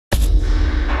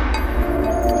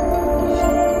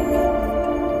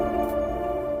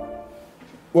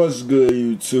What's good,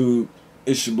 YouTube?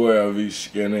 It's your boy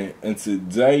LVSkinny, and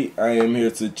today I am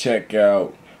here to check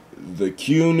out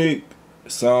TheKunig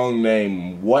song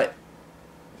named What?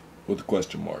 With a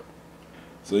question mark.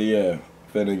 So yeah,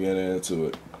 finna get into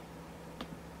it.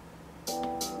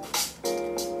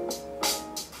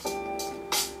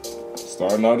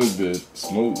 Starting out a bit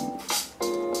smooth.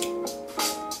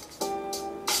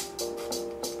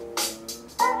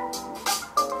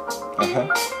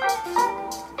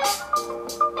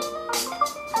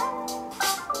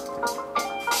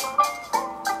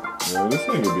 Yo, this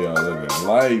nigga be out living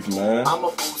life, man. I'm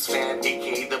a booze fan,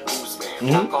 aka the booze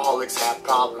man. Alcoholics have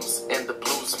problems and the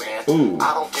blues, man. Ooh.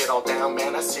 I don't get all down,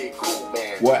 man. I say cool,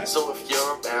 man. What? So if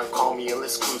you're around, call me a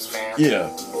Let's Cruise fan. Yeah.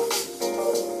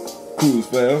 Cruise,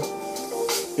 fam.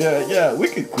 Yeah, we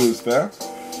can cruise, fam.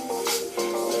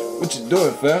 What you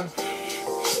doing, fam?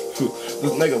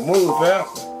 Let's make a move, fam.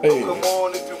 Hey. Come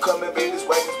on, if you come and baby, this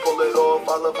wagon, pull it off.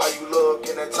 I love how you look,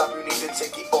 and that top you need to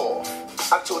take it off.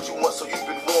 I told you once, so you've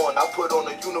been warned. I put on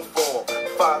a uniform,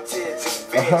 5'10",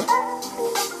 advantage.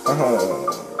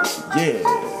 Yeah.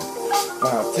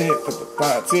 5'10",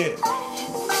 5'10".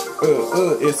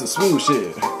 It's a smooth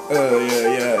shit.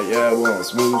 Yeah, we on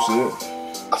smooth shit.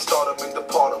 I start them in the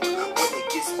bottom. When it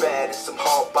gets bad, it's some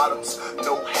hard bottoms.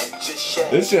 No hat, just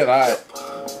shag. This shit, I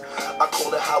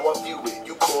call it how I view it.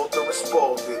 You called or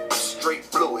responded it. Straight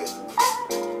blew it.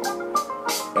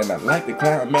 And I like the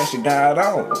clown man she got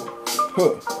on.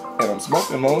 And I'm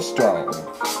smoking on strong.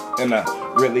 And I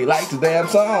really like the damn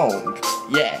song.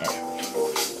 Yeah.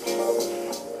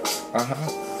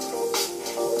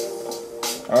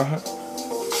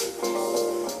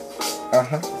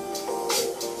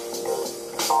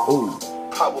 Ooh.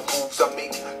 Power moves I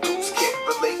make, dudes can't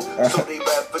relate. So they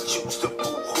rather choose to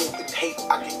boo-hoo and hate.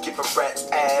 I can give a rat's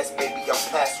ass, maybe I'm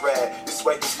past rad. This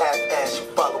way is half-ass, you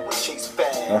follow and chase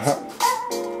fast.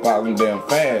 Following damn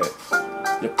fast.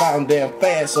 You following damn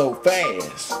fast so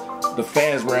fast. The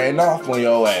fast ran off on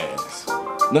your ass.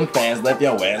 Them fast left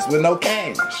your ass with no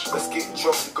cash. Let's get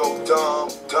drunk and go dumb.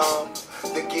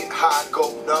 Then get high and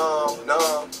go numb.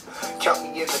 Count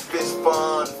me in the fist,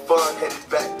 fun. Headed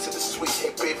back to the suite.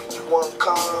 Hey baby, you wanna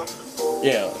come?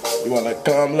 Yeah, you wanna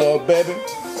come, little baby?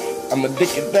 I'ma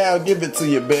dick it down, give it to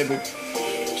you, baby.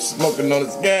 Smoking on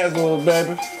this gas, little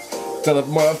baby. Tell the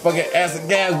motherfucking acid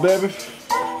gas, baby.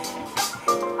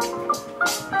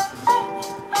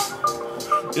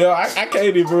 Yo, I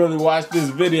can't even really watch this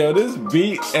video. This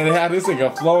beat and how this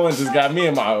nigga flowing just got me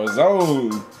in my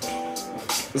zone.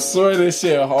 I swear this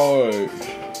shit hard.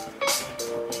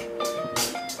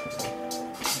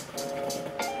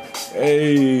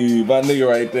 Hey, my nigga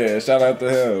right there. Shout out to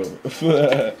him.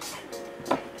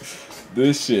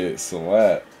 This shit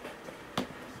slap.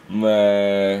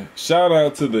 Man, shout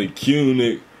out to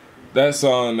TheKunig. That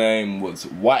song name was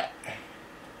What?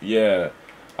 Yeah.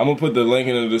 I'm gonna put the link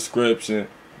in the description.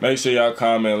 Make sure y'all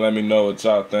comment and let me know what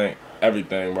y'all think.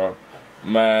 Everything, bro.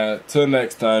 Man, till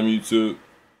next time, YouTube.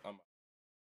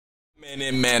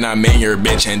 Man, I'm in your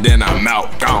bitch and then I'm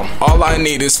out, gone. All I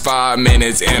need is 5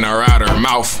 minutes in or out her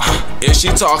mouth. If she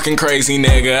talking crazy,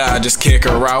 nigga, I just kick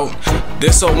her out.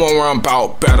 This a one where I'm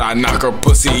bout, bet I knock her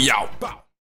pussy out.